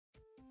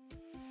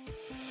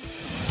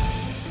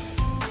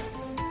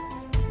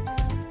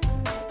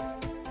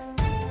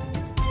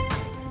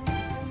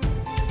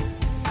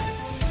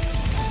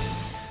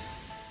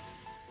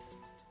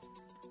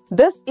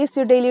This is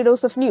your daily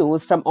dose of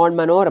news from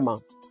Onmanorama.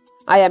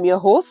 I am your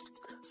host,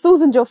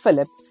 Susan Jo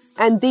Philip,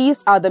 and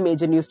these are the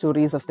major news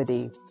stories of the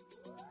day.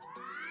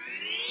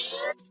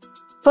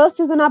 First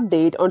is an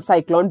update on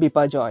Cyclone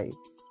Biparjoy.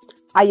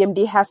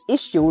 IMD has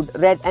issued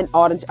red and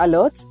orange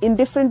alerts in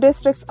different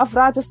districts of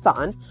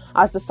Rajasthan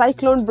as the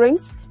cyclone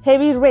brings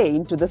heavy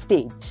rain to the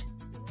state.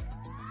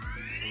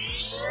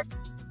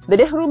 The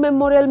Nehru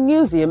Memorial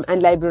Museum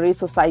and Library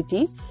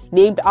Society,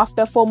 named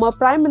after former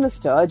Prime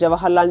Minister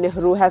Jawaharlal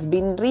Nehru, has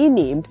been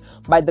renamed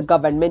by the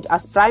government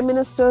as Prime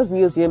Minister's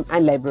Museum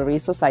and Library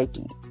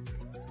Society.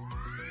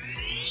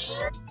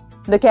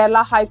 The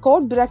Kerala High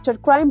Court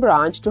directed Crime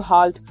Branch to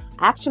halt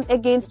action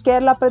against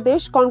Kerala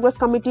Pradesh Congress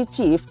Committee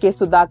Chief K.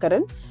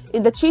 Sudhakaran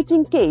in the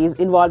cheating case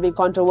involving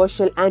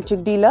controversial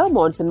antique dealer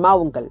Monson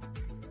Mavungal.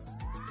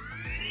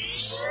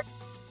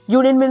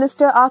 Union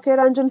Minister R.K.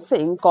 Ranjan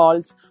Singh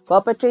calls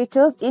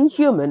perpetrators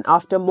inhuman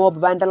after mob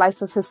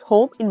vandalizes his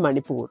home in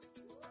Manipur.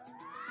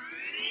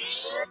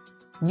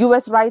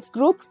 US rights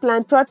group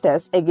plan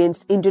protests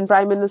against Indian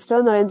Prime Minister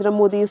Narendra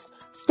Modi's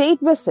state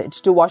visit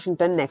to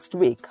Washington next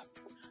week.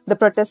 The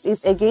protest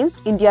is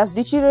against India's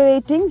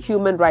deteriorating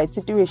human rights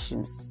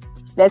situation.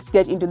 Let's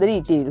get into the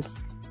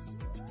details.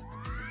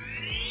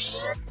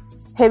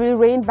 Heavy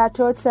rain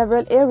battered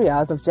several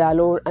areas of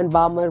Jalore and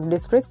Barmer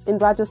districts in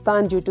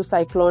Rajasthan due to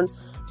Cyclone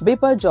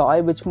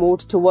Biparjoy, which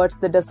moved towards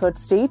the desert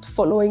state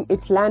following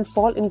its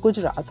landfall in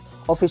Gujarat,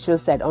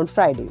 officials said on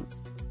Friday.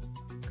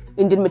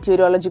 Indian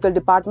Meteorological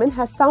Department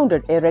has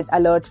sounded a red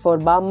alert for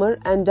Barmer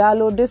and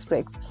Jalore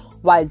districts,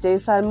 while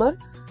Jaisalmer,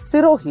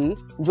 Sirohi,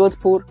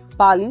 Jodhpur,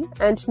 Pali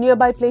and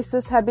nearby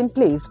places have been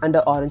placed under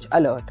orange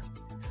alert.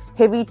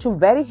 Heavy to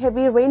very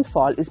heavy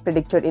rainfall is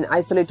predicted in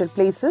isolated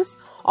places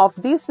of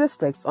these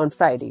districts on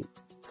Friday.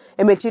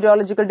 A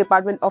meteorological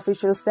department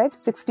official said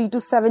 60 to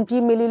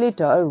 70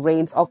 milliliter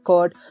rains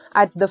occurred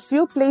at the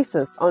few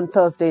places on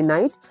Thursday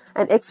night,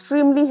 and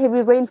extremely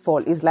heavy rainfall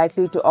is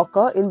likely to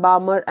occur in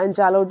Barmer and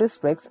Jalore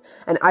districts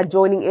and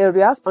adjoining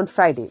areas on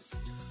Friday.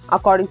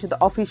 According to the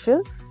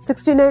official,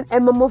 69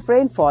 mm of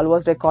rainfall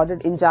was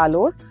recorded in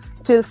Jalore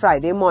till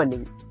Friday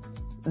morning.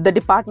 The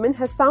department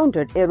has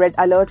sounded a red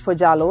alert for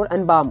Jalore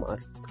and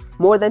Barmer.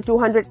 More than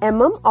 200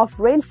 mm of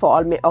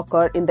rainfall may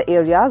occur in the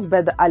areas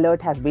where the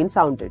alert has been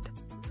sounded.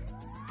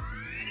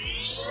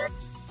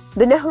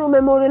 The Nehru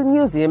Memorial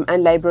Museum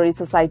and Library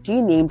Society,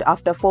 named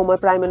after former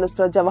Prime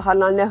Minister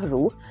Jawaharlal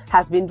Nehru,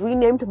 has been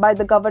renamed by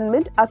the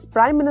government as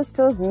Prime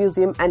Minister's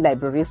Museum and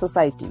Library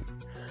Society.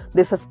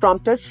 This has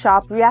prompted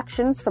sharp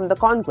reactions from the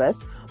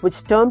Congress,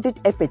 which termed it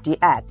a petty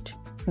act.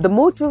 The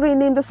move to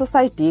rename the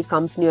society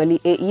comes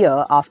nearly a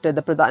year after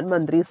the Pradhan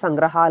Mantri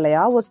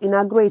Sangrahalaya was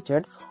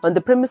inaugurated on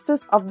the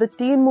premises of the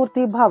Teen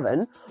Murti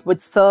Bhavan, which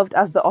served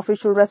as the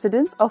official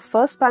residence of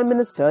first Prime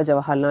Minister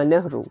Jawaharlal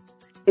Nehru.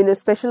 In a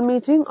special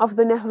meeting of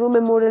the Nehru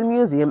Memorial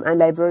Museum and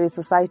Library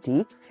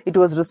Society, it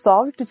was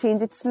resolved to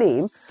change its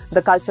name,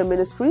 the Culture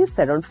Ministry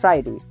said on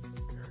Friday.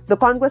 The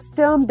Congress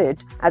termed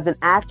it as an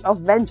act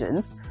of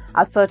vengeance,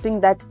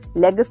 asserting that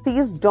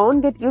legacies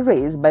don't get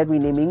erased by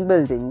renaming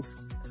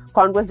buildings.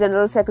 Congress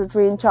General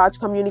Secretary in charge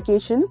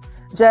Communications,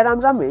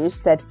 Jairam Ramesh,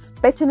 said,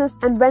 "Pettiness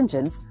and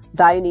vengeance,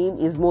 thy name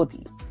is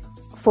Modi."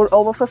 For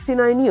over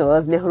 59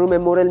 years, Nehru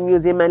Memorial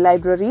Museum and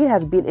Library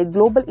has been a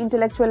global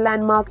intellectual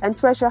landmark and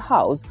treasure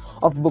house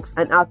of books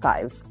and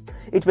archives.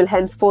 It will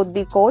henceforth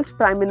be called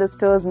Prime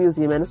Minister's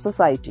Museum and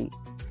Society.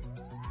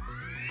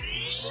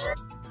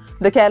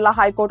 The Kerala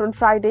High Court on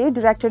Friday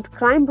directed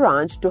Crime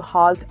Branch to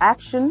halt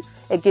action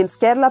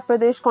against Kerala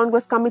Pradesh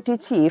Congress Committee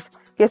Chief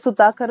K.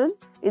 Sudhakaran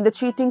in the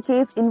cheating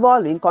case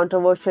involving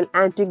controversial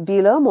antique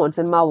dealer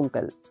Monson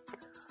Mavungal.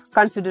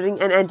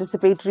 Considering an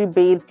anticipatory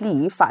bail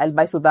plea filed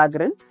by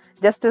Sudhakaran,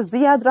 Justice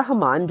Ziad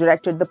Rahman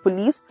directed the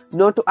police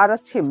not to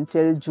arrest him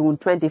till June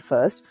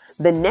 21st,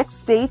 the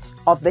next date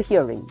of the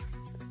hearing.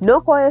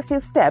 No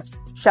coercive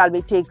steps shall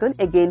be taken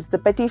against the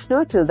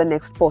petitioner till the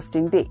next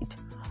posting date.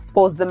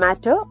 Post the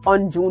matter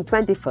on June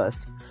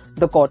 21st,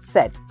 the court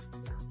said.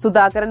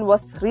 Sudhakaran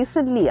was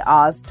recently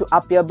asked to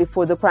appear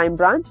before the crime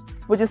branch,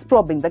 which is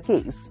probing the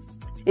case.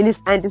 In his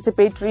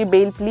anticipatory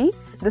bail plea,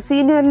 the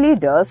senior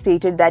leader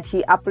stated that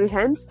he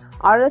apprehends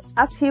arrest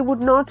as he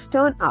would not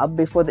turn up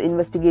before the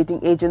investigating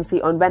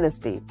agency on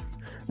Wednesday.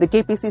 The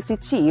KPCC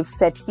chief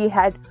said he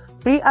had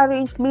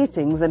pre-arranged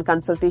meetings and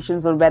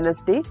consultations on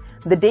Wednesday,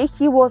 the day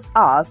he was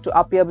asked to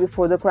appear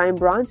before the crime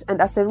branch, and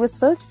as a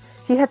result,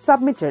 he had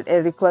submitted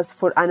a request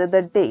for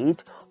another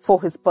date for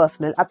his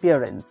personal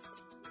appearance.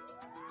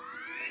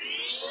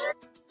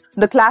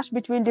 The clash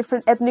between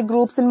different ethnic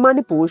groups in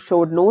Manipur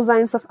showed no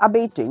signs of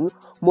abating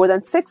more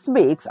than 6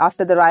 weeks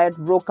after the riot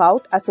broke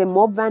out as a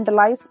mob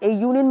vandalized a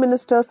union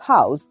minister's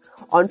house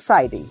on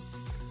Friday.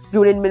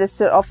 Union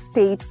Minister of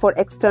State for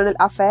External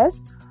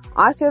Affairs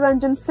R.K.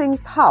 Ranjan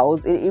Singh's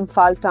house in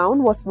Imphal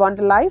town was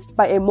vandalized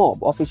by a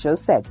mob, officials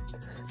said.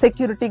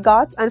 Security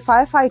guards and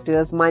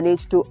firefighters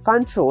managed to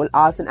control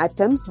arson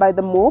attempts by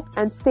the mob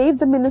and save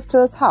the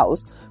minister's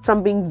house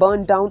from being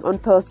burned down on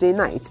Thursday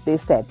night, they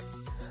said.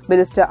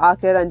 Minister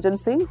R.K. Ranjan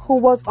Singh, who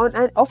was on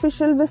an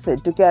official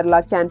visit to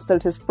Kerala,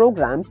 cancelled his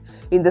programs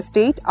in the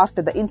state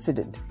after the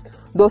incident.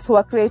 Those who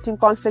are creating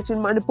conflict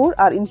in Manipur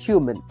are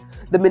inhuman,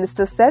 the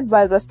minister said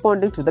while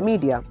responding to the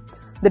media.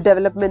 The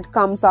development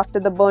comes after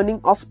the burning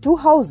of 2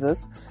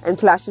 houses and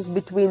clashes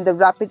between the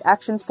Rapid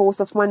Action Force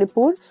of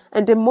Manipur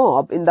and a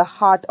mob in the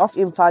heart of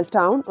Imphal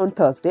town on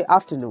Thursday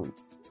afternoon.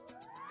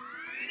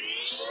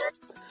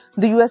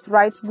 The US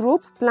rights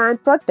group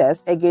planned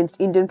protests against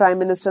Indian Prime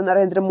Minister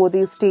Narendra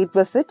Modi's state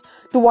visit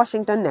to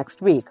Washington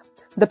next week.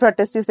 The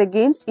protest is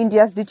against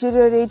India's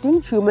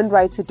deteriorating human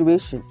rights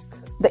situation.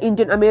 The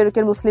Indian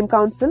American Muslim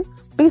Council,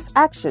 Peace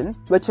Action,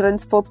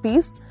 Veterans for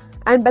Peace,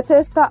 and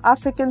Bethesda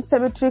African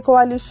Cemetery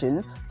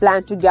Coalition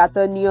plan to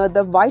gather near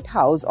the White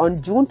House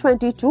on June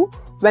 22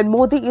 when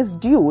Modi is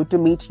due to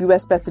meet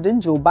US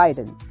President Joe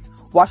Biden.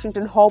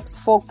 Washington hopes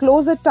for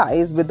closer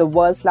ties with the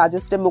world's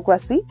largest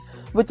democracy,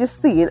 which is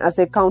seen as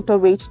a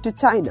counterweight to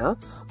China,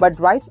 but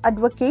rights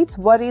advocates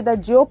worry that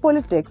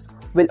geopolitics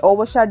will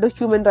overshadow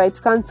human rights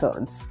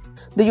concerns.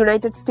 The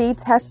United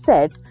States has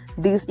said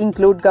these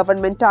include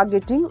government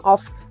targeting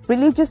of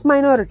religious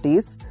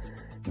minorities,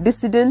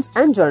 dissidents,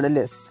 and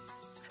journalists.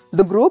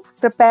 The group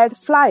prepared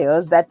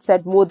flyers that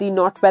said Modi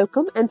not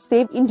welcome and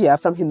save India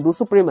from Hindu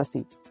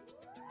supremacy.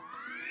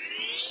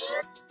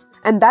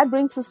 And that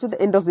brings us to the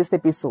end of this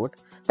episode.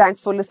 Thanks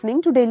for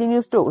listening to Daily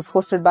News Dose,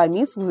 hosted by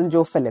me, Susan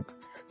Jo Philip.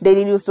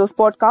 Daily News Dose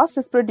podcast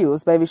is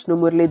produced by Vishnu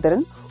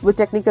Muralidharan with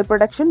technical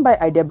production by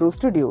Idea Brew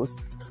Studios.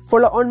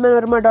 Follow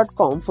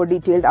Onmanorama.com for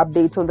detailed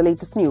updates on the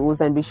latest news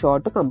and be sure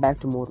to come back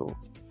tomorrow.